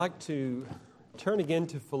I'd like to turn again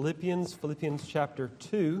to Philippians chapter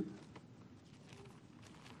 2.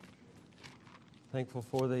 Thankful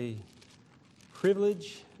for the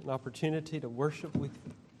privilege and opportunity to worship with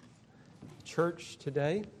the church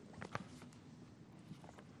today.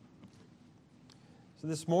 So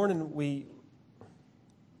this morning we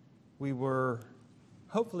were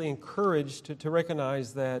hopefully encouraged to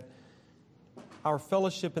recognize that our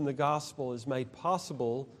fellowship in the gospel is made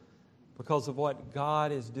possible because of what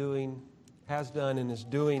God is doing, has done, and is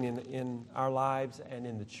doing in our lives and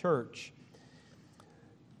in the church.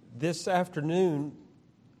 This afternoon,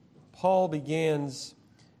 Paul begins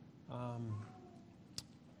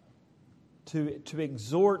to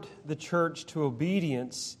exhort the church to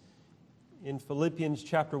obedience in Philippians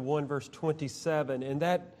chapter 1, verse 27. And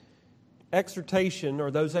that exhortation,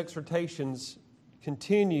 or those exhortations,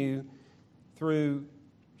 continue through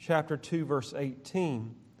chapter 2, verse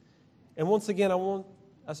 18. And once again, I want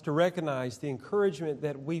us to recognize the encouragement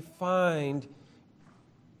that we find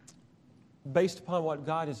based upon what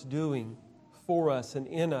God is doing for us and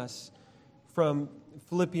in us from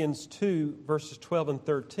Philippians 2, verses 12 and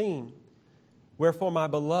 13. Wherefore, my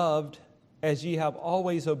beloved, as ye have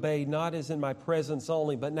always obeyed, not as in my presence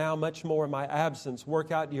only, but now much more in my absence,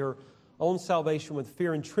 work out your own salvation with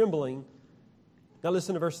fear and trembling. Now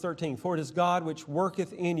listen to verse 13. For it is God which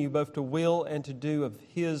worketh in you both to will and to do of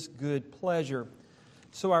His good pleasure.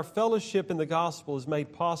 So our fellowship in the gospel is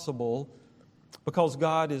made possible because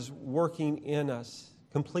God is working in us,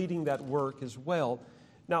 completing that work as well.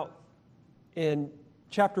 Now, in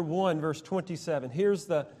chapter 1, verse 27, here's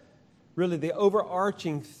the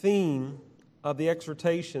overarching theme of the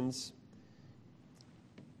exhortations.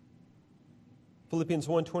 Philippians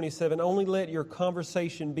 1:27, only let your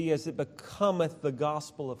conversation be as it becometh the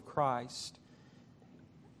gospel of Christ.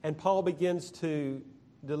 And Paul begins to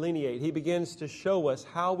delineate. He begins to show us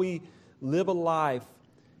how we live a life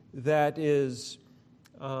that is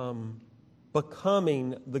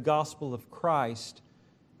becoming the gospel of Christ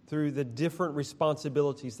through the different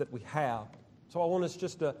responsibilities that we have. So I want us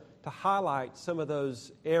just to highlight some of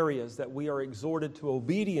those areas that we are exhorted to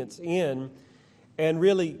obedience in, and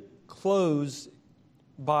really close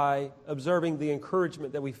by observing the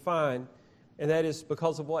encouragement that we find, and that is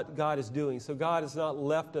because of what God is doing. So God has not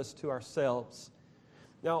left us to ourselves.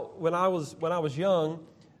 Now, when I was young,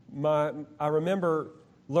 I remember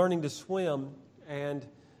learning to swim, and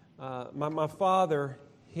my father,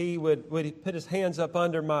 he would put his hands up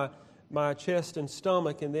under my chest and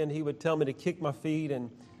stomach, and then he would tell me to kick my feet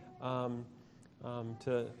and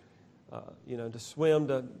to swim,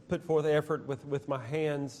 to put forth effort with my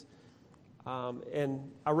hands.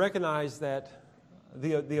 And I recognized that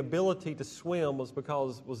the ability to swim was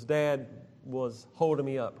because Dad was holding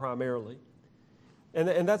me up primarily.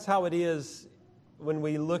 And that's how it is when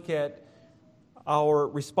we look at our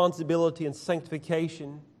responsibility in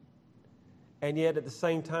sanctification, and yet at the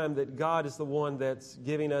same time that God is the one that's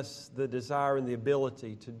giving us the desire and the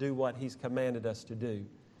ability to do what He's commanded us to do.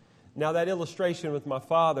 Now that illustration with my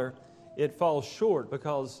father, it falls short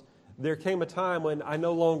because there came a time when I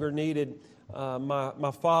no longer needed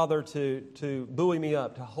my father to buoy me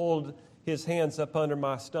up, to hold his hands up under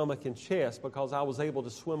my stomach and chest, because I was able to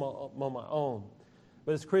swim on my own.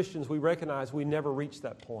 But as Christians, we recognize we never reach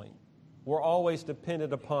that point. We're always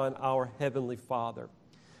dependent upon our Heavenly Father.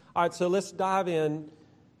 All right, so let's dive in.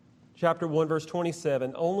 Chapter 1, verse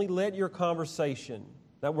 27. Only let your conversation,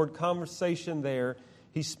 that word conversation there,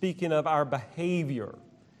 he's speaking of our behavior.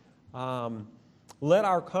 Let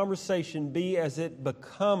our conversation be as it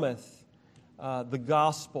becometh the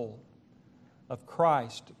gospel of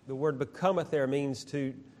Christ. The word becometh there means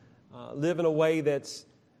to live in a way that's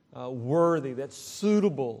worthy, that's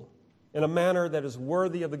suitable, in a manner that is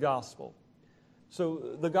worthy of the gospel.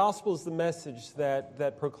 So the gospel is the message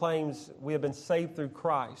that proclaims we have been saved through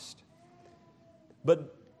Christ.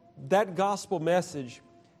 But that gospel message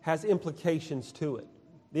has implications to it.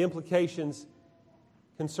 The implications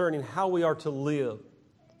concerning how we are to live.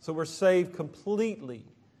 So we're saved completely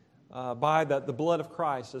by the blood of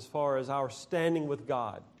Christ as far as our standing with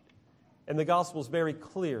God. And the gospel is very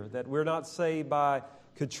clear that we're not saved by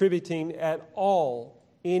contributing at all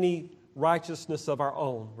any righteousness of our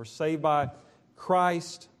own. We're saved by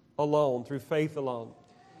Christ alone, through faith alone.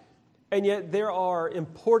 And yet there are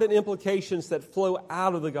important implications that flow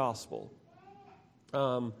out of the gospel.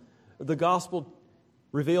 The gospel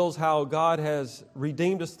reveals how God has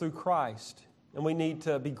redeemed us through Christ, and we need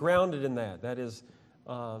to be grounded in that. That is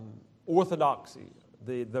orthodoxy,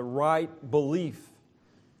 the right belief.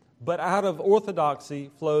 But out of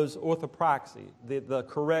orthodoxy flows orthopraxy, the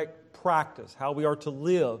correct practice, how we are to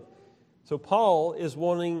live So Paul is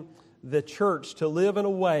wanting the church to live in a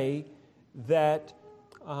way that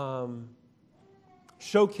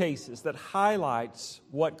showcases, that highlights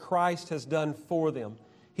what Christ has done for them.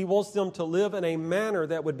 He wants them to live in a manner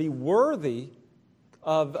that would be worthy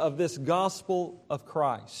of this gospel of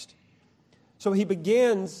Christ. So he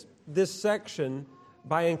begins this section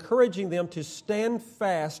by encouraging them to stand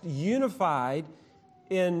fast, unified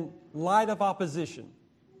in light of opposition.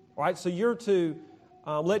 All right, so you're to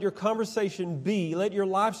let your conversation be, let your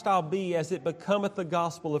lifestyle be as it becometh the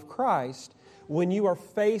gospel of Christ when you are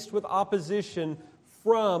faced with opposition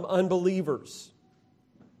from unbelievers.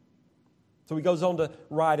 So he goes on to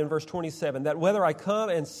write in verse 27, that whether I come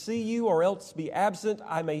and see you or else be absent,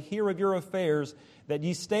 I may hear of your affairs, that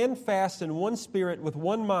ye stand fast in one spirit with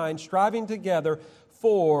one mind, striving together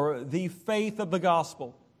for the faith of the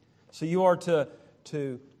gospel. So you are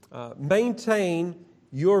to maintain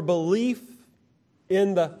your belief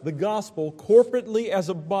in the gospel corporately as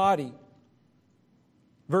a body.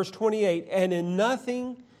 Verse 28, and in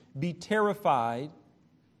nothing be terrified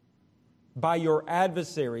by your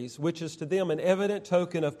adversaries, which is to them an evident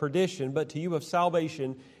token of perdition, but to you of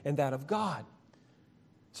salvation and that of God.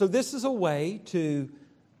 So this is a way to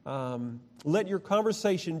let your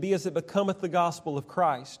conversation be as it becometh the gospel of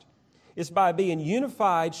Christ. It's by being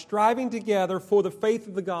unified, striving together for the faith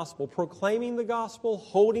of the gospel, proclaiming the gospel,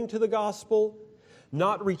 holding to the gospel,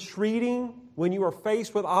 not retreating when you are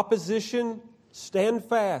faced with opposition. Stand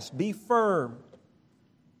fast, be firm.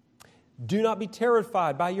 Do not be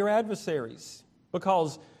terrified by your adversaries,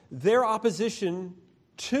 because their opposition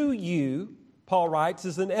to you, Paul writes,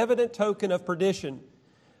 is an evident token of perdition.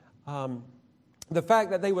 The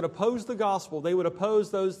fact that they would oppose the gospel, they would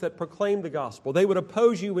oppose those that proclaim the gospel, they would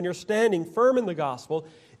oppose you when you're standing firm in the gospel,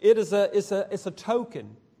 it's a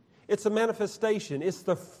token. It's a manifestation. It's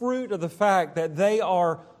the fruit of the fact that they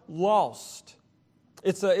are lost.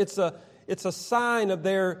 It's a sign of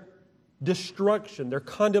their destruction, their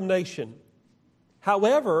condemnation.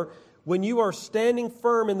 However, when you are standing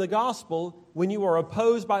firm in the gospel, when you are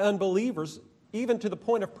opposed by unbelievers, even to the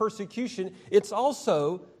point of persecution, it's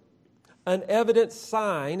also an evident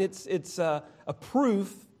sign. It's a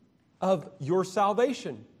proof of your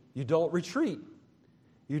salvation. You don't retreat.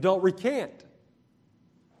 You don't recant.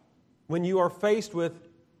 When you are faced with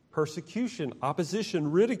persecution,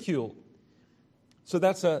 opposition, ridicule. So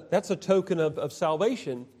that's a token of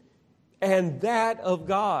salvation, and that of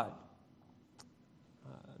God.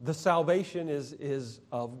 The salvation is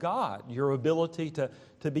of God. Your ability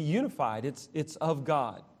to be unified, it's of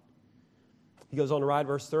God. He goes on to write,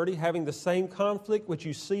 verse 30, having the same conflict which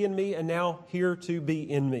you see in me and now hear to be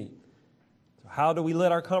in me. So how do we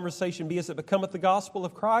let our conversation be as it becometh the gospel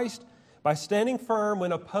of Christ? By standing firm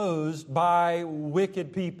when opposed by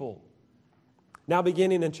wicked people. Now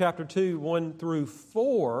beginning in chapter 2, 1 through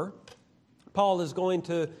 4, Paul is going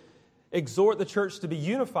to exhort the church to be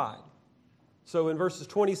unified. So in verses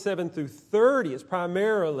 27 through 30, it's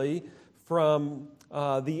primarily from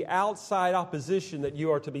the outside opposition that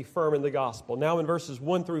you are to be firm in the gospel. Now in verses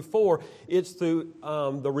 1 through 4, it's through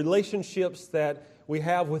the relationships that we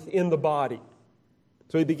have within the body.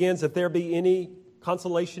 So he begins, if there be any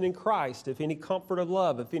consolation in Christ, if any comfort of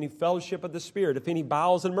love, if any fellowship of the Spirit, if any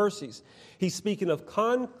bowels and mercies. He's speaking of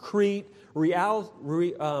concrete, real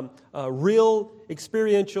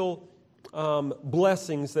experiential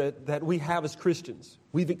blessings that we have as Christians.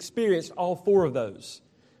 We've experienced all four of those.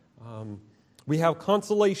 We have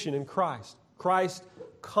consolation in Christ. Christ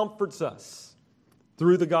comforts us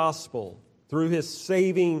through the gospel, through His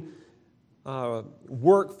saving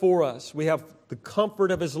work for us. We have the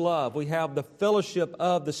comfort of His love. We have the fellowship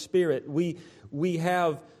of the Spirit. We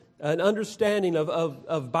have an understanding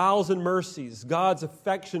of bowels and mercies, God's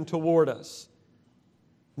affection toward us.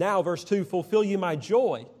 Now, verse 2, fulfill ye my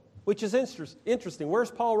joy, which is interesting.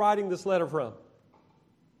 Where's Paul writing this letter from?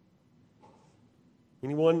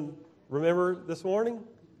 Anyone remember this morning?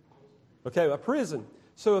 Okay, a prison.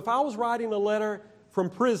 So if I was writing a letter from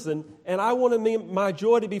prison and I wanted my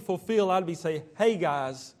joy to be fulfilled, I'd be saying, hey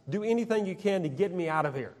guys, do anything you can to get me out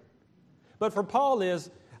of here. But for Paul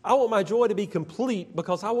I want my joy to be complete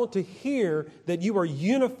because I want to hear that you are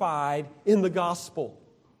unified in the gospel.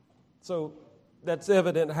 So that's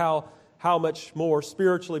evident how much more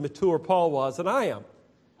spiritually mature Paul was than I am.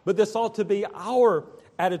 But this ought to be our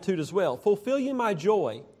attitude as well. Fulfill ye my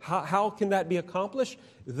joy. How can that be accomplished?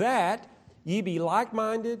 That ye be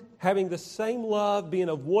like-minded, having the same love, being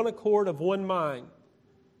of one accord, of one mind.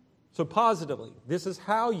 So positively, this is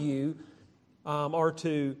how you are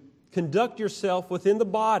to conduct yourself within the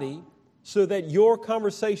body so that your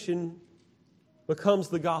conversation becomes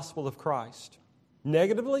the gospel of Christ.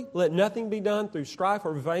 Negatively, let nothing be done through strife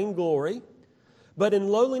or vainglory, but in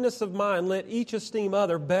lowliness of mind, let each esteem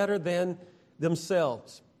other better than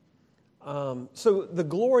themselves. So the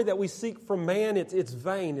glory that we seek from man, it's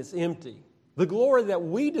vain, it's empty. The glory that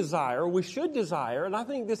we desire, we should desire, and I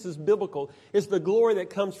think this is biblical, is the glory that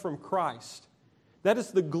comes from Christ. That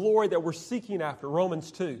is the glory that we're seeking after,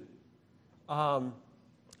 Romans 2.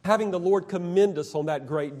 Having the Lord commend us on that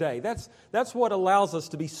great day. That's what allows us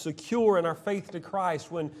to be secure in our faith to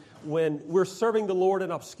Christ when we're serving the Lord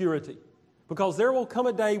in obscurity. Because there will come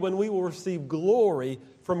a day when we will receive glory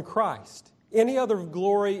from Christ. Any other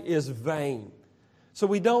glory is vain. So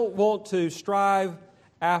we don't want to strive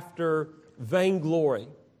after vainglory.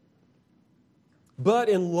 But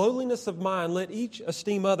in lowliness of mind, let each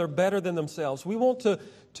esteem other better than themselves. We want to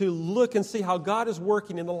look and see how God is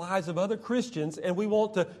working in the lives of other Christians, and we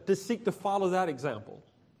want to seek to follow that example.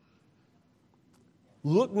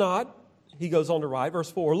 Look not, he goes on to write,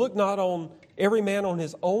 verse 4, look not on every man on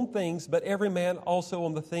his own things, but every man also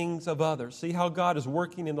on the things of others. See how God is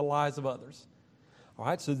working in the lives of others. All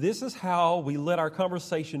right, so this is how we let our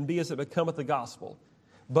conversation be as it becometh the gospel,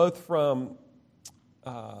 both from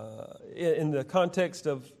in the context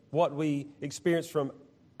of what we experience from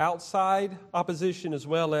outside opposition as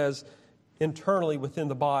well as internally within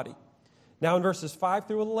the body. Now in verses 5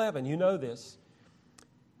 through 11, you know this.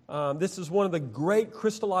 This is one of the great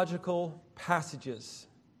Christological passages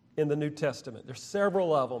in the New Testament. There's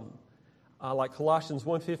several of them, like Colossians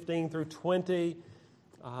 1:15 through 20,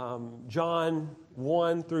 John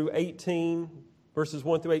 1 through 18, verses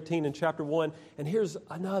 1 through 18 in chapter 1. And here's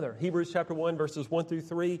another, Hebrews chapter 1, verses 1 through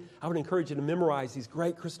 3. I would encourage you to memorize these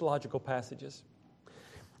great Christological passages.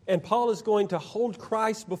 And Paul is going to hold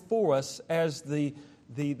Christ before us as the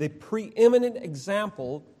preeminent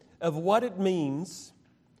example of what it means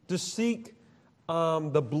to seek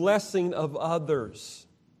the blessing of others,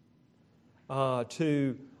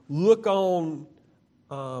 to look on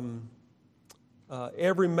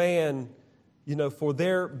every man, for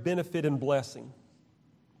their benefit and blessing.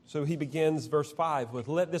 So he begins verse 5 with,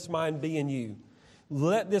 let this mind be in you.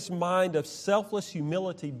 Let this mind of selfless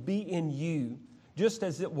humility be in you, just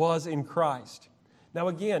as it was in Christ. Now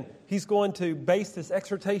again, he's going to base this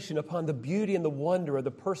exhortation upon the beauty and the wonder of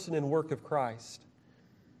the person and work of Christ.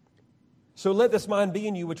 So let this mind be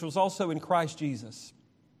in you, which was also in Christ Jesus.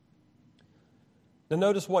 Now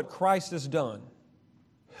notice what Christ has done.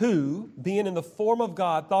 Who, being in the form of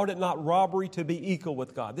God, thought it not robbery to be equal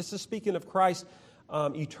with God. This is speaking of Christ's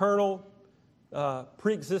eternal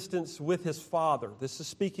preexistence with His Father. This is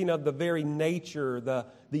speaking of the very nature, the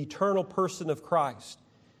eternal person of Christ.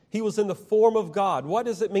 He was in the form of God. What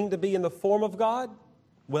does it mean to be in the form of God?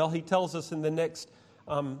 Well, he tells us in the next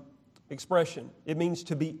expression. It means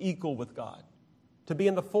to be equal with God. To be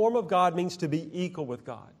in the form of God means to be equal with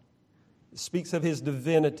God. It speaks of His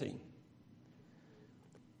divinity.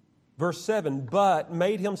 Verse 7, but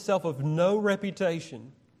made Himself of no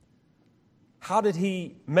reputation. How did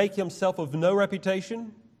He make Himself of no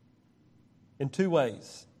reputation? In two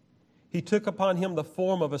ways. He took upon Him the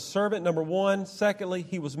form of a servant, number one. Secondly,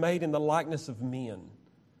 He was made in the likeness of men.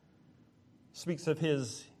 Speaks of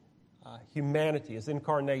His humanity, His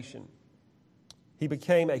incarnation. He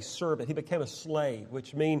became a servant. He became a slave,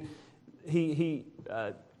 which means he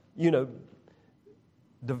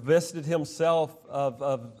divested Himself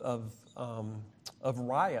of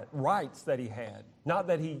rights that He had. Not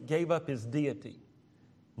that He gave up His deity.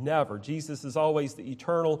 Never. Jesus is always the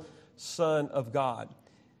eternal Son of God.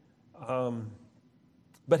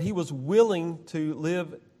 But He was willing to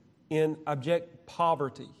live in abject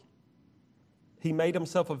poverty. He made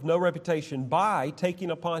Himself of no reputation by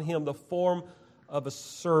taking upon Him the form of a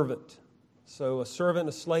servant. So a servant,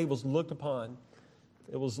 a slave was looked upon.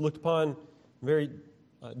 It was looked upon in a very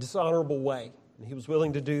dishonorable way. And He was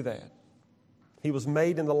willing to do that. He was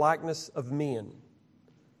made in the likeness of men.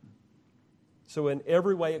 So in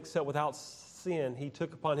every way except without sin, He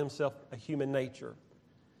took upon Himself a human nature.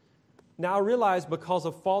 Now I realize because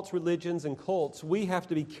of false religions and cults, we have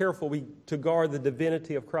to be careful to guard the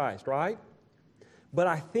divinity of Christ, right? But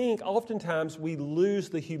I think oftentimes we lose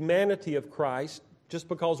the humanity of Christ just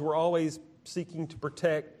because we're always seeking to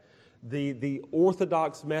protect the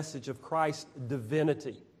orthodox message of Christ's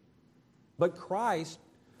divinity. But Christ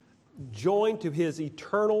joined to His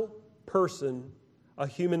eternal person a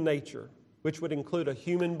human nature, which would include a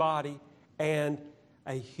human body and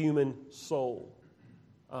a human soul.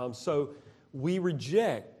 So we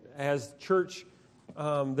reject, as church,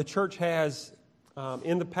 the church has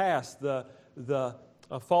in the past, the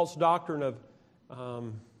false doctrine of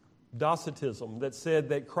Docetism that said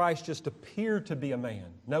that Christ just appeared to be a man.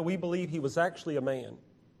 No, we believe he was actually a man.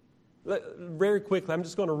 Very quickly, I'm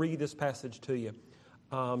just going to read this passage to you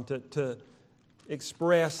to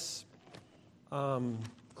express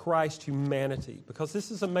Christ's humanity, because this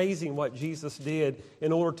is amazing what Jesus did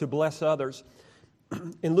in order to bless others.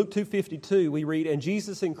 In Luke 2:52, we read, "And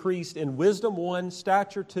Jesus increased in wisdom 1,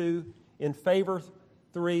 stature 2, in favor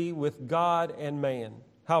 3 with God and man."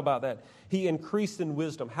 How about that? He increased in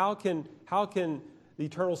wisdom. How can the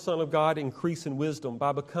eternal Son of God increase in wisdom?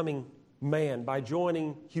 By becoming man, by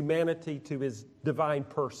joining humanity to his divine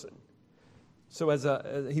person. So as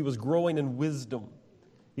he was growing in wisdom,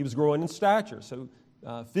 he was growing in stature. So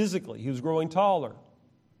physically, he was growing taller,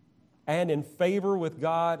 and in favor with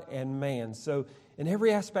God and man. So in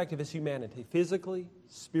every aspect of his humanity, physically,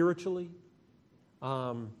 spiritually,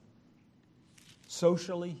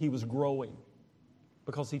 socially, he was growing,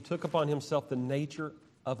 because he took upon himself the nature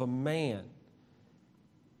of a man,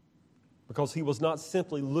 because he was not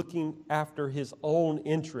simply looking after his own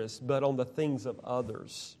interests, but on the things of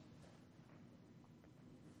others.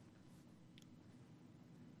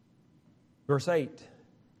 Verse 8,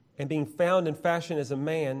 "And being found in fashion as a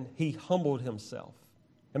man, he humbled himself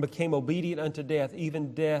and became obedient unto death,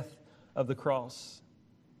 even death of the cross.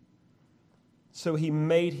 So he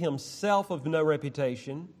made himself of no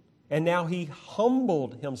reputation, and now he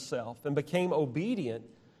humbled himself and became obedient."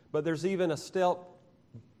 But there's even a step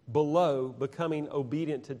below becoming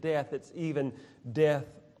obedient to death. It's even death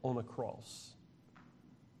on a cross.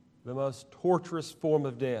 The most torturous form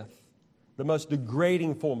of death, the most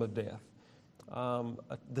degrading form of death,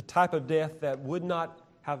 the type of death that would not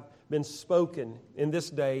have been spoken in this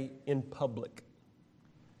day in public.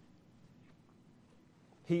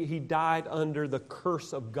 He died under the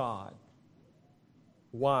curse of God.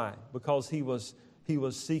 Why? Because he was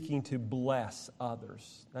seeking to bless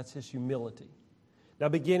others. That's his humility. Now,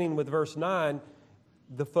 beginning with verse 9,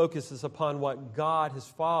 the focus is upon what God, his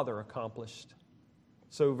Father, accomplished.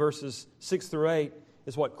 So verses 6 through 8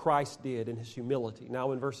 is what Christ did in his humility.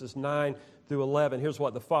 Now, in verses 9 through 11, here's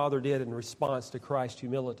what the Father did in response to Christ's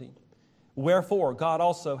humility. "Wherefore God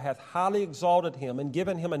also hath highly exalted him and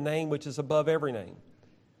given him a name which is above every name."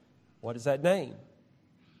 What is that name?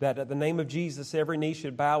 "That at the name of Jesus every knee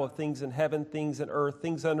should bow, of things in heaven, things in earth,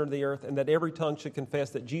 things under the earth, and that every tongue should confess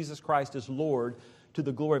that Jesus Christ is Lord, to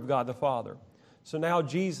the glory of God the Father." So now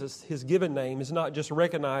Jesus, his given name, is not just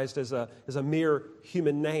recognized as a mere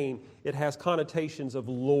human name. It has connotations of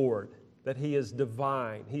Lord, that he is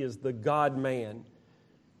divine. He is the God-man.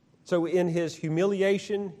 So in his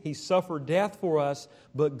humiliation, he suffered death for us,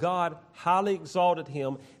 but God highly exalted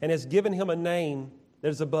him and has given him a name that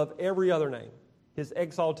is above every other name, his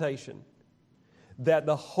exaltation, that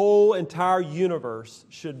the whole entire universe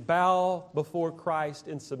should bow before Christ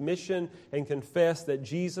in submission and confess that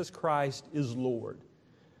Jesus Christ is Lord.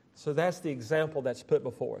 So that's the example that's put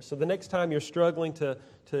before us. So the next time you're struggling to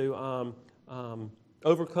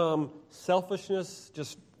overcome selfishness,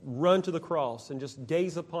 just run to the cross and just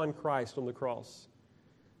gaze upon Christ on the cross.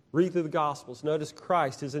 Read through the Gospels. Notice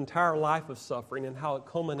Christ, his entire life of suffering, and how it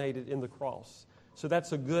culminated in the cross. So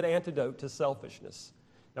that's a good antidote to selfishness.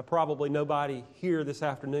 Now, probably nobody here this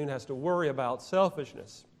afternoon has to worry about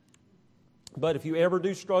selfishness. But if you ever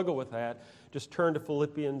do struggle with that, just turn to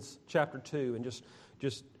Philippians chapter 2 and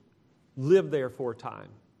just live there for a time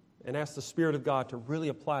and ask the Spirit of God to really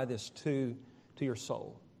apply this to your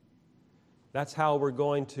soul. That's how we're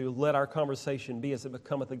going to let our conversation be as it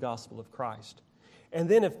becometh the gospel of Christ. And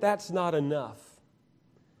then if that's not enough,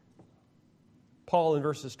 Paul in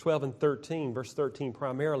verses 12 and 13, verse 13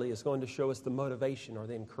 primarily, is going to show us the motivation or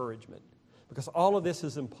the encouragement. Because all of this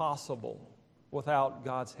is impossible without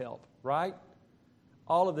God's help, right?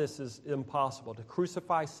 All of this is impossible. To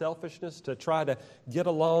crucify selfishness, to try to get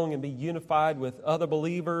along and be unified with other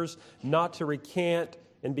believers, not to recant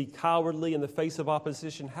and be cowardly in the face of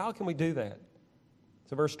opposition. How can we do that?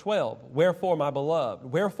 So verse 12, "Wherefore, my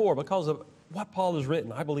beloved," wherefore, because of what Paul has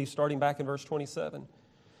written, I believe starting back in verse 27,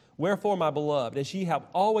 "Wherefore, my beloved, as ye have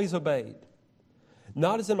always obeyed,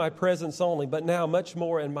 not as in my presence only, but now much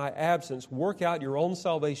more in my absence, work out your own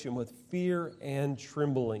salvation with fear and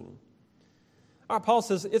trembling." Paul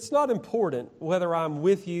says it's not important whether I'm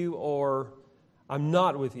with you or I'm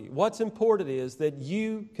not with you. What's important is that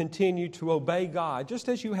you continue to obey God just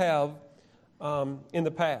as you have in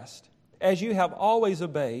the past. As you have always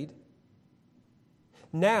obeyed,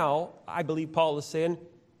 now, I believe Paul is saying,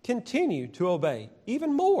 continue to obey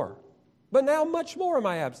even more. But now much more in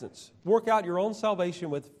my absence. Work out your own salvation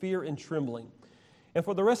with fear and trembling. And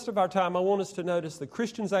for the rest of our time, I want us to notice the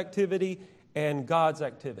Christian's activity and God's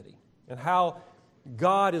activity, and how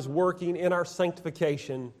God is working in our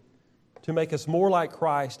sanctification to make us more like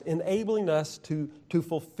Christ, enabling us to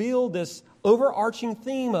fulfill this overarching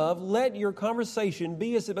theme of let your conversation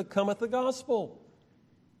be as it becometh the gospel.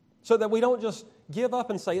 So that we don't just give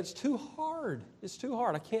up and say, it's too hard. It's too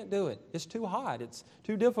hard. I can't do it. It's too hot. It's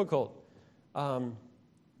too difficult. No.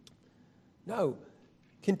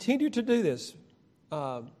 Continue to do this.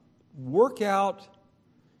 Work out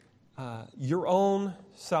your own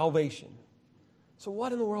salvation. So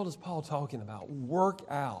what in the world is Paul talking about? Work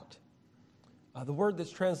out. The word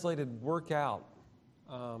that's translated work out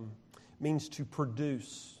means to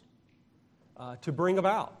produce, to bring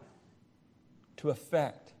about, to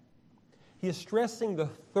effect. He is stressing the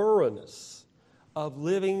thoroughness of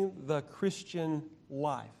living the Christian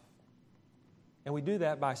life. And we do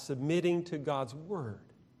that by submitting to God's Word.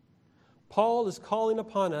 Paul is calling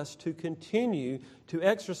upon us to continue to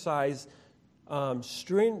exercise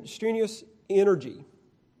strenuous energy,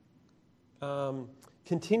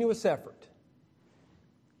 continuous effort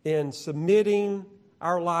in submitting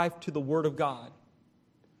our life to the Word of God.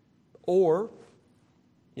 Or,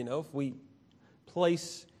 if we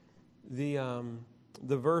place the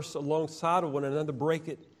verse alongside of one another, break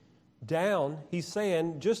it down, he's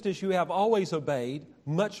saying, just as you have always obeyed,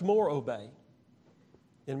 much more obey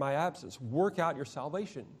in my absence. Work out your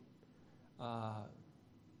salvation.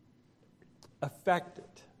 Affect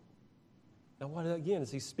it. Now, what again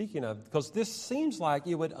is he speaking of? Because this seems like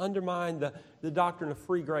it would undermine the doctrine of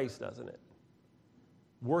free grace, doesn't it?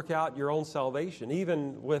 Work out your own salvation,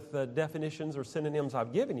 even with the definitions or synonyms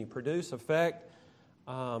I've given you, produce, affect.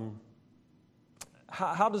 How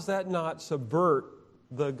does that not subvert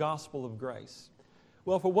the gospel of grace?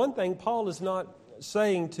 Well, for one thing, Paul is not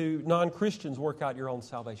saying to non-Christians, work out your own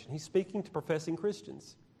salvation. He's speaking to professing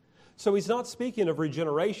Christians. So he's not speaking of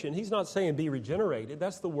regeneration. He's not saying be regenerated.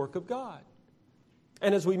 That's the work of God.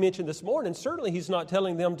 And as we mentioned this morning, certainly he's not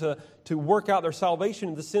telling them to work out their salvation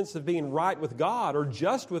in the sense of being right with God or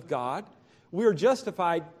just with God. We are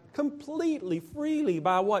justified completely, freely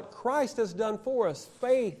by what Christ has done for us.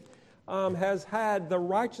 Faith has had the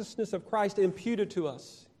righteousness of Christ imputed to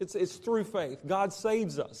us. It's through faith. God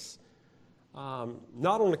saves us,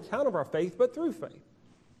 not on account of our faith, but through faith.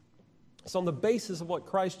 It's on the basis of what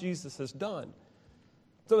Christ Jesus has done.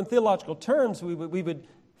 So in theological terms, we would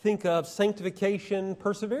think of sanctification,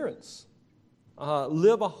 perseverance.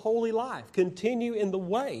 Live a holy life. Continue in the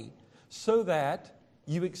way so that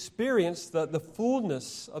you experience the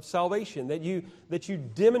fullness of salvation, that you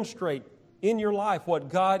demonstrate in your life what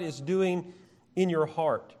God is doing in your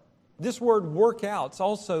heart. This word work out is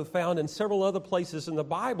also found in several other places in the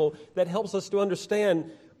Bible that helps us to understand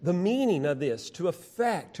the meaning of this, to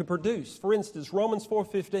effect, to produce. For instance, Romans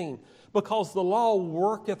 4:15, because the law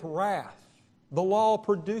worketh wrath. The law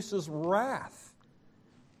produces wrath.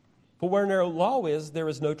 For where no law is, there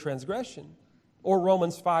is no transgression. Or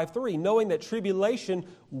Romans 5:3, knowing that tribulation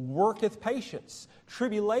worketh patience.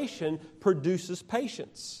 Tribulation produces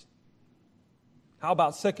patience. How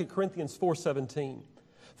about 2 Corinthians 4:17?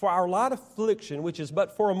 For our light affliction, which is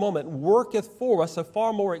but for a moment, worketh for us a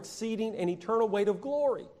far more exceeding and eternal weight of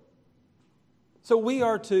glory. So we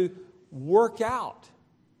are to work out.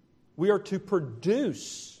 We are to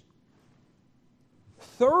produce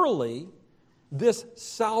thoroughly this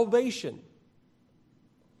salvation.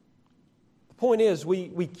 The point is,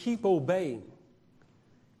 we keep obeying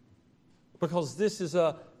because this is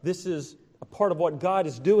a part of what God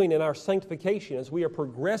is doing in our sanctification as we are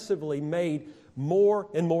progressively made more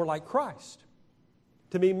and more like Christ.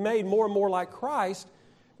 To be made more and more like Christ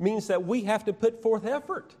means that we have to put forth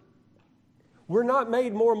effort. We're not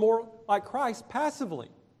made more and more like Christ passively.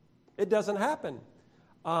 It doesn't happen.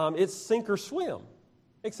 It's sink or swim.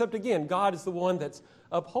 Except again, God is the one that's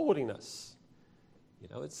upholding us.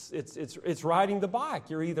 It's riding the bike.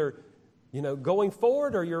 You're either, going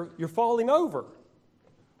forward or you're falling over.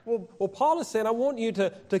 Well, Paul is saying, I want you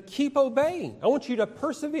to keep obeying. I want you to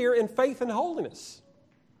persevere in faith and holiness.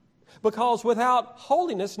 Because without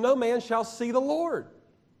holiness, no man shall see the Lord.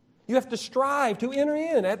 You have to strive to enter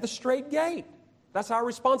in at the straight gate. That's our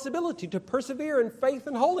responsibility, to persevere in faith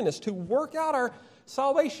and holiness, to work out our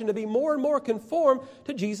salvation, to be more and more conformed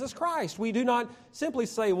to Jesus Christ. We do not simply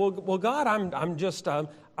say, well, God,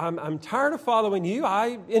 I'm tired of following you.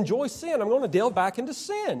 I enjoy sin. I'm going to delve back into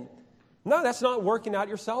sin. No, that's not working out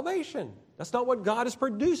your salvation. That's not what God is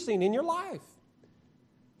producing in your life.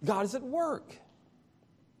 God is at work.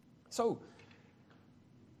 So,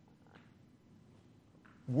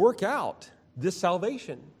 work out this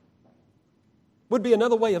salvation would be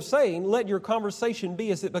another way of saying, let your conversation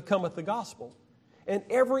be as it becometh the gospel. In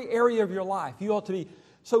every area of your life, you ought to be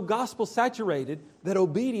so gospel-saturated that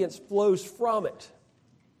obedience flows from it.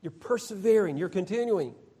 You're persevering, you're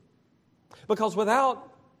continuing. Because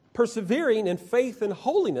without persevering in faith and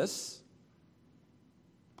holiness,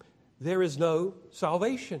 there is no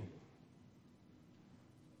salvation.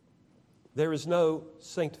 There is no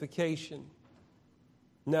sanctification.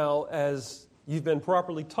 Now, as you've been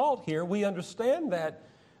properly taught here, we understand that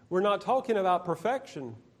we're not talking about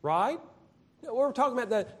perfection, right? We're talking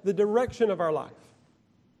about the direction of our life.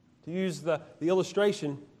 To use the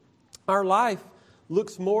illustration, our life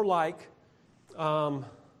looks more like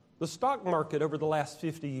the stock market over the last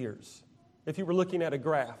 50 years. If you were looking at a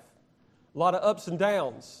graph, a lot of ups and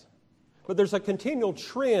downs. But there's a continual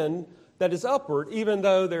trend that is upward, even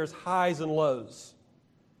though there's highs and lows.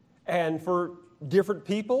 And for different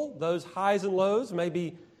people, those highs and lows may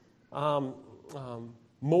be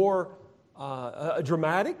more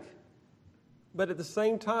dramatic, but at the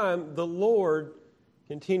same time, the Lord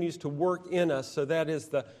continues to work in us, so that is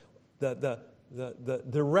the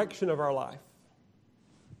direction of our life.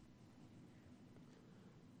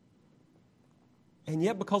 And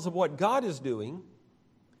yet, because of what God is doing,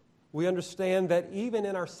 we understand that even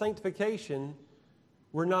in our sanctification,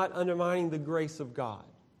 we're not undermining the grace of God.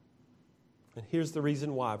 And here's the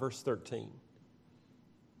reason why, verse 13.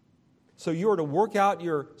 So you are to work out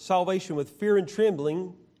your salvation with fear and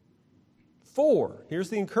trembling, for, here's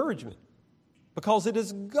the encouragement, because it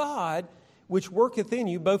is God which worketh in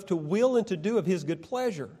you both to will and to do of His good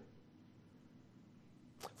pleasure.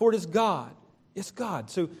 For it is God. It's God.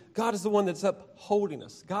 So God is the one that's upholding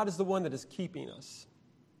us. God is the one that is keeping us.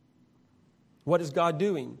 What is God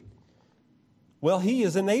doing? Well, He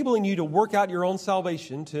is enabling you to work out your own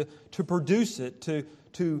salvation, to produce it,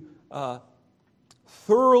 to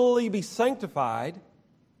thoroughly be sanctified,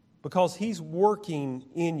 because He's working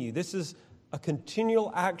in you. This is a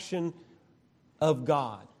continual action of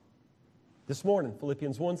God. This morning,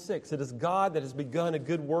 Philippians 1:6, it is God that has begun a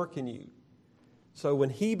good work in you. So when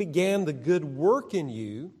He began the good work in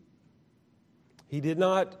you, He did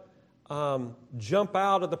not jump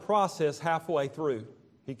out of the process halfway through.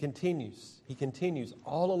 He continues. He continues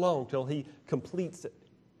all along till He completes it.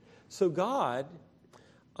 So God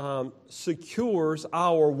secures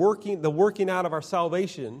the working out of our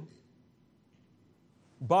salvation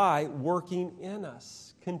by working in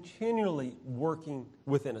us, continually working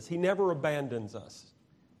within us. He never abandons us.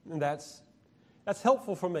 And that's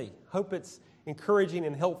helpful for me. Hope it's encouraging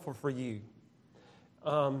and helpful for you.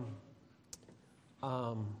 God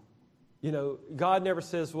never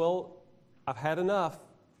says, well, I've had enough.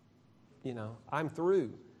 I'm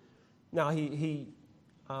through. Now, He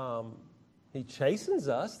chastens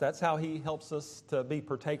us. That's how He helps us to be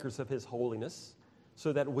partakers of His holiness,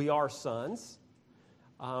 so that we are sons.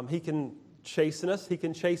 He can chasten us. He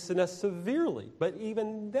can chasten us severely. But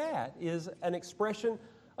even that is an expression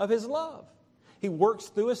of His love. He works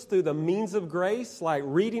through us through the means of grace, like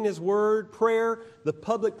reading His Word, prayer, the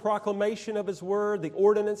public proclamation of His Word, the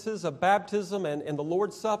ordinances of baptism and the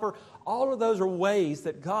Lord's Supper. All of those are ways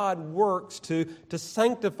that God works to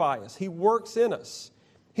sanctify us. He works in us.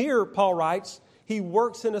 Here, Paul writes, He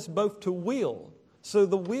works in us both to will. So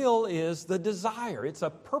the will is the desire. It's a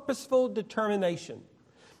purposeful determination.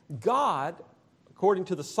 God, according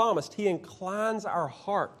to the psalmist, He inclines our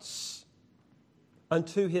hearts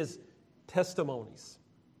unto His testimonies.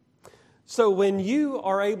 So when you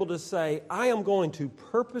are able to say, I am going to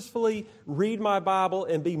purposefully read my Bible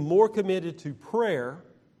and be more committed to prayer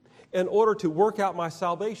in order to work out my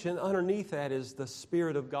salvation, underneath that is the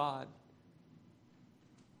Spirit of God.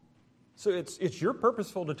 So it's your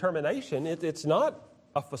purposeful determination. It's not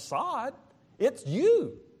a facade. It's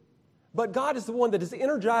you. But God is the one that is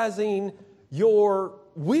energizing your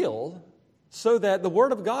will so that the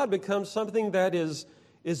Word of God becomes something that is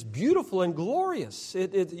beautiful and glorious.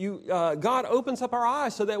 God opens up our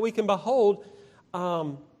eyes so that we can behold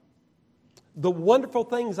the wonderful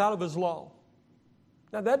things out of His law.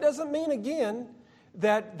 Now, that doesn't mean, again,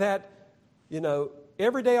 that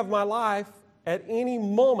every day of my life, at any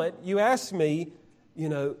moment, you ask me,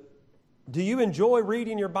 do you enjoy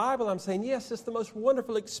reading your Bible? I'm saying, yes, it's the most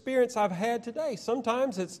wonderful experience I've had today.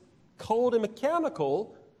 Sometimes it's cold and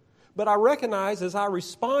mechanical, but I recognize as I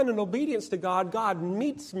respond in obedience to God, God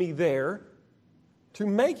meets me there to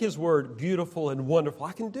make His Word beautiful and wonderful.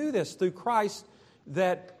 I can do this through Christ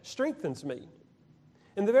that strengthens me.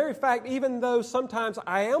 And the very fact, even though sometimes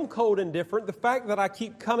I am cold and indifferent, the fact that I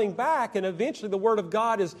keep coming back and eventually the Word of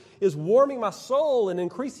God is warming my soul and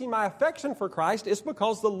increasing my affection for Christ, is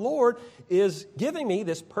because the Lord is giving me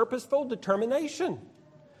this purposeful determination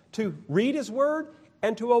to read His Word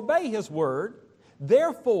and to obey His Word.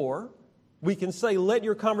 Therefore, We can say, let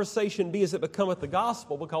your conversation be as it becometh the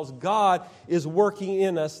gospel, because God is working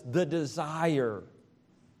in us the desire.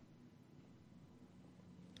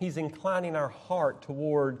 He's inclining our heart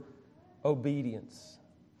toward obedience.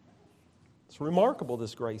 It's remarkable,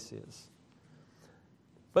 this grace is.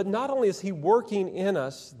 But not only is He working in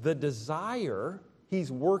us the desire,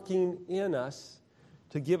 He's working in us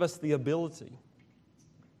to give us the ability.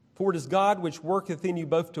 For it is God which worketh in you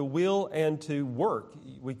both to will and to work.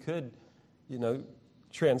 We could,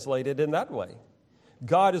 translate it in that way.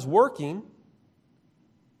 God is working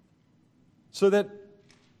so that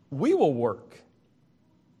we will work.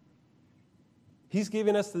 He's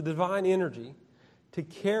giving us the divine energy to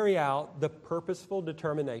carry out the purposeful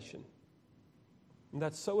determination. And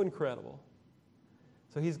that's so incredible.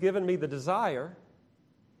 So He's given me the desire,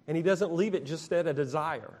 and He doesn't leave it just at a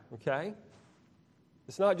desire, okay?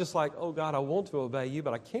 It's not just like, oh God, I want to obey you,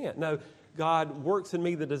 but I can't. No, God works in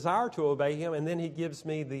me the desire to obey Him, and then He gives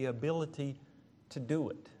me the ability to do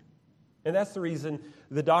it. And that's the reason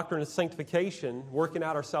the doctrine of sanctification, working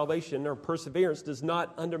out our salvation or perseverance, does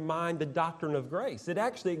not undermine the doctrine of grace. It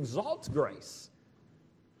actually exalts grace.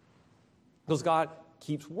 Because God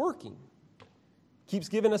keeps working, keeps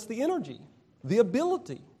giving us the energy, the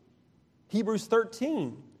ability. Hebrews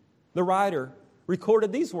 13, the writer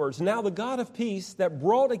recorded these words, "Now the God of peace that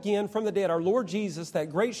brought again from the dead our Lord Jesus, that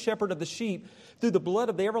great shepherd of the sheep, through the blood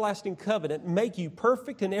of the everlasting covenant, make you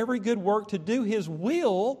perfect in every good work to do His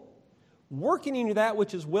will, working in you that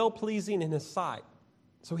which is well-pleasing in His sight."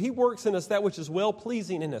 So He works in us that which is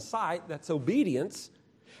well-pleasing in His sight. That's obedience.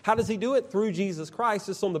 How does He do it? Through Jesus Christ.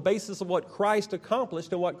 It's on the basis of what Christ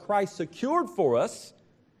accomplished and what Christ secured for us.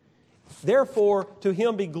 Therefore, to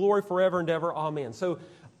Him be glory forever and ever. Amen. So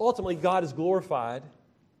ultimately, God is glorified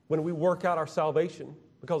when we work out our salvation,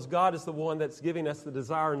 because God is the one that's giving us the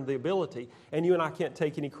desire and the ability, and you and I can't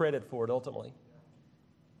take any credit for it ultimately.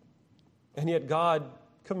 And yet God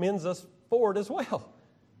commends us for it as well.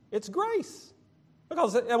 It's grace.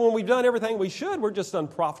 Because when we've done everything we should, we're just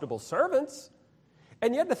unprofitable servants.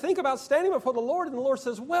 And yet to think about standing before the Lord, and the Lord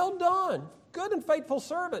says, well done, good and faithful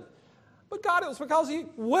servant. But God, it was because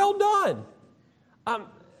well done.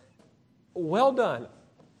 Well done.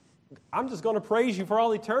 I'm just going to praise you for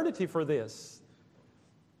all eternity for this.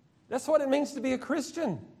 That's what it means to be a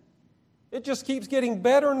Christian. It just keeps getting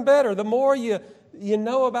better and better. The more you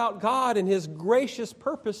know about God and His gracious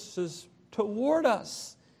purposes toward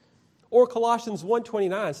us. Or Colossians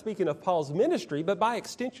 1:29, speaking of Paul's ministry, but by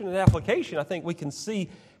extension and application, I think we can see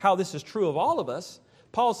how this is true of all of us.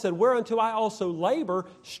 Paul said, "Whereunto I also labor,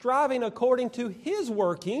 striving according to His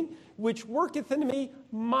working, which worketh in me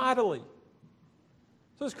mightily."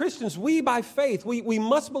 So as Christians, we by faith, we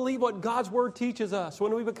must believe what God's Word teaches us.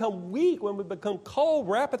 When we become weak, when we become cold,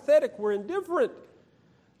 we're apathetic, we're indifferent.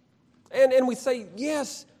 And we say,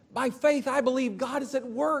 yes, by faith I believe God is at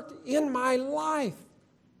work in my life.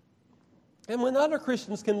 And when other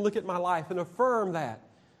Christians can look at my life and affirm that,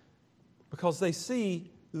 because they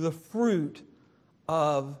see the fruit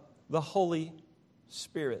of the Holy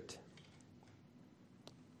Spirit.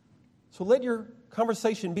 So let your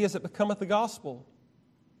conversation be as it becometh the gospel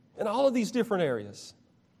in all of these different areas,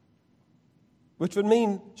 which would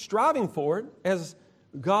mean striving for it as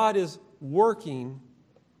God is working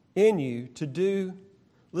in you to do,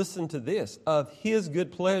 listen to this, of His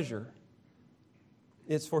good pleasure.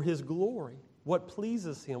 It's for His glory, what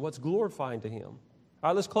pleases Him, what's glorifying to Him. All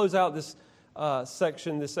right, let's close out this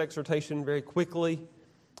section, this exhortation very quickly,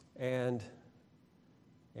 and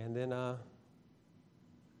then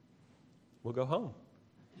we'll go home.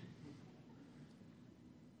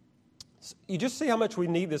 So you just see how much we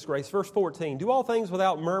need this grace. Verse 14, do all things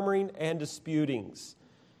without murmuring and disputings.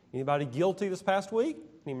 Anybody guilty this past week?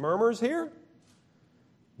 Any murmurs here?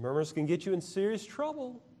 Murmurs can get you in serious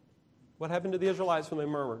trouble. What happened to the Israelites when they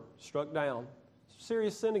murmured? Struck down.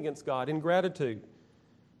 Serious sin against God, ingratitude.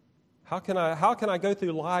 How can I go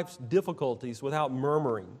through life's difficulties without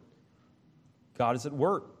murmuring? God is at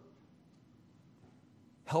work,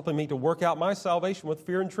 helping me to work out my salvation with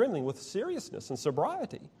fear and trembling, with seriousness and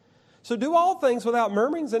sobriety. So do all things without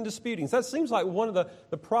murmurings and disputings. That seems like one of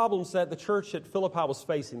the problems that the church at Philippi was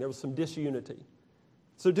facing. There was some disunity.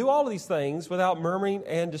 So do all of these things without murmuring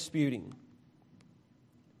and disputing.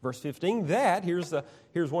 Verse 15, here's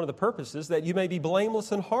one of the purposes, that you may be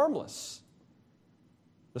blameless and harmless,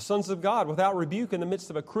 the sons of God, without rebuke in the midst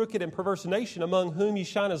of a crooked and perverse nation, among whom you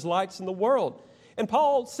shine as lights in the world. And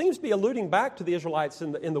Paul seems to be alluding back to the Israelites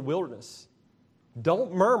in the wilderness.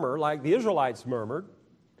 Don't murmur like the Israelites murmured.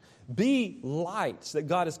 Be lights that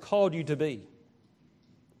God has called you to be.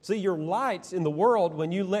 See, you're lights in the world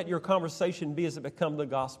when you let your conversation be as it becomes the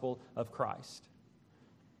gospel of Christ.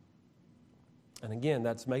 And again,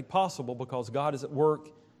 that's made possible because God is at work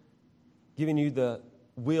giving you the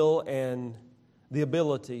will and the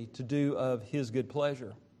ability to do of His good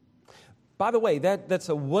pleasure. By the way, that's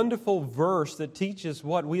a wonderful verse that teaches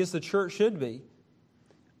what we as the church should be.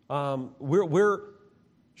 We're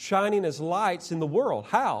shining as lights in the world.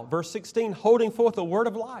 How? Verse 16, holding forth the word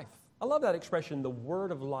of life. I love that expression, the word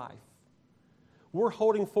of life. We're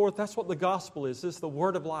holding forth, that's what the gospel is. It's the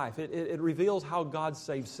word of life. It reveals how God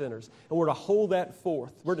saves sinners. And we're to hold that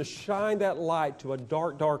forth. We're to shine that light to a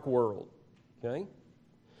dark, dark world. Okay?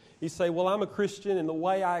 You say, well, I'm a Christian, and the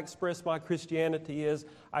way I express my Christianity is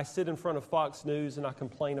I sit in front of Fox News and I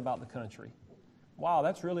complain about the country. Wow,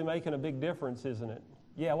 that's really making a big difference, isn't it?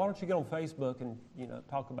 Yeah, why don't you get on Facebook and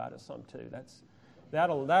talk about it some too?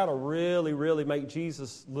 That'll really, really make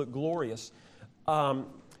Jesus look glorious.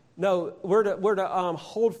 No, we're to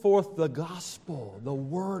hold forth the gospel, the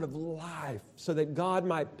word of life, so that God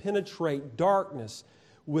might penetrate darkness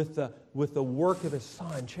with the work of His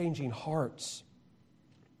Son, changing hearts.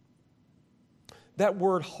 That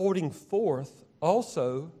word holding forth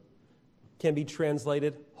also can be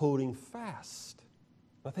translated holding fast.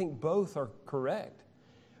 I think both are correct.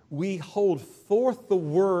 We hold forth the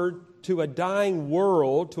word to a dying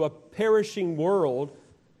world, to a perishing world,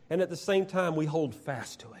 and at the same time we hold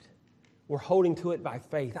fast to it. We're holding to it by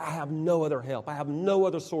faith. I have no other help. I have no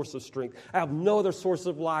other source of strength. I have no other source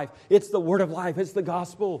of life. It's the word of life. It's the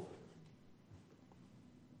gospel.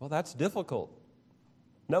 Well, that's difficult.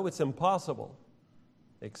 No, it's impossible.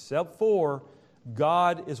 Except for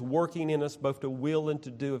God is working in us both to will and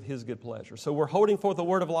to do of His good pleasure. So we're holding forth the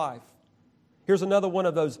word of life. Here's another one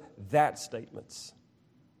of those that statements.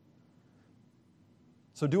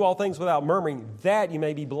 So do all things without murmuring, that you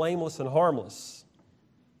may be blameless and harmless.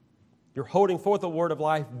 You're holding forth the word of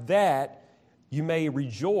life, that you may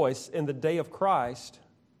rejoice in the day of Christ,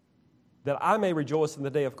 that I may rejoice in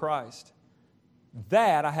the day of Christ.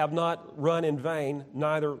 That I have not run in vain,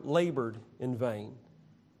 neither labored in vain.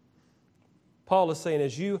 Paul is saying,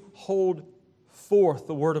 as you hold forth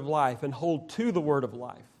the word of life and hold to the word of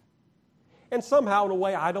life, and somehow in a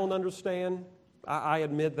way I don't understand, I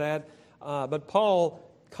admit that, but Paul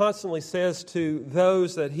constantly says to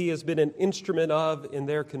those that he has been an instrument of in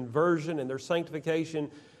their conversion and their sanctification,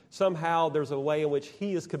 somehow there's a way in which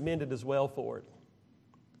he is commended as well for it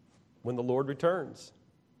when the Lord returns,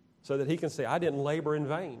 so that he can say, I didn't labor in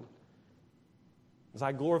vain. As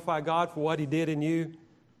I glorify God for what He did in you,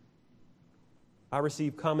 I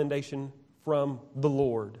receive commendation from the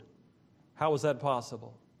Lord. How is that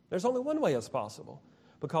possible? There's only one way it's possible,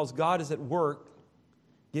 because God is at work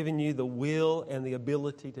giving you the will and the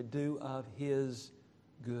ability to do of His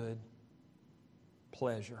good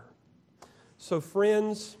pleasure. So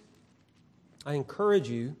friends, I encourage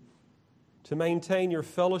you to maintain your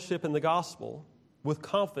fellowship in the gospel with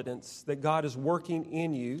confidence that God is working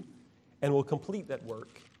in you and will complete that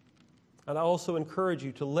work. And I also encourage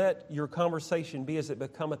you to let your conversation be as it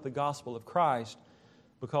becometh the gospel of Christ,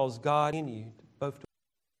 because God in you both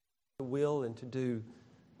to will and to do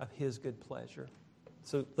of His good pleasure.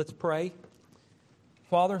 So let's pray.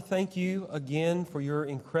 Father, thank you again for your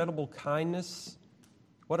incredible kindness.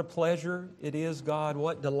 What a pleasure it is, God.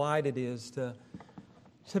 What delight it is to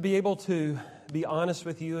be able to be honest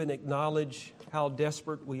with you and acknowledge how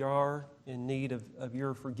desperate we are in need of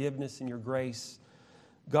your forgiveness and your grace.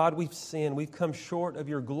 God, we've sinned. We've come short of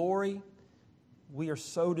your glory. We are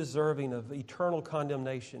so deserving of eternal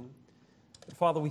condemnation. Father, we